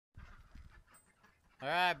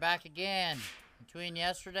Alright, back again. Between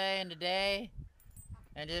yesterday and today,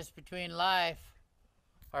 and just between life,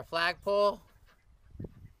 our flagpole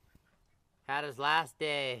had his last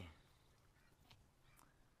day.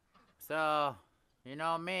 So, you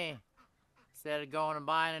know me, instead of going and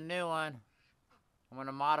buying a new one, I'm going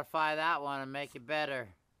to modify that one and make it better.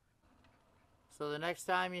 So the next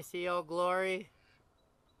time you see Old Glory,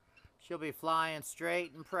 she'll be flying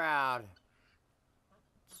straight and proud.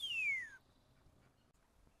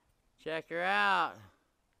 Check her out.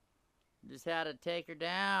 Just had to take her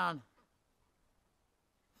down.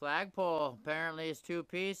 Flagpole apparently is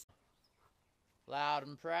two-piece. Loud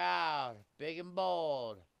and proud, big and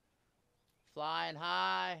bold. Flying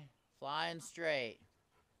high, flying straight.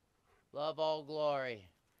 Love Old Glory.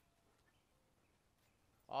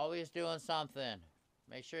 Always doing something.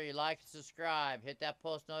 Make sure you like and subscribe. Hit that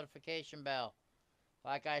post notification bell.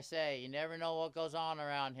 Like I say, you never know what goes on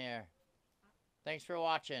around here. Thanks for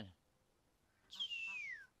watching.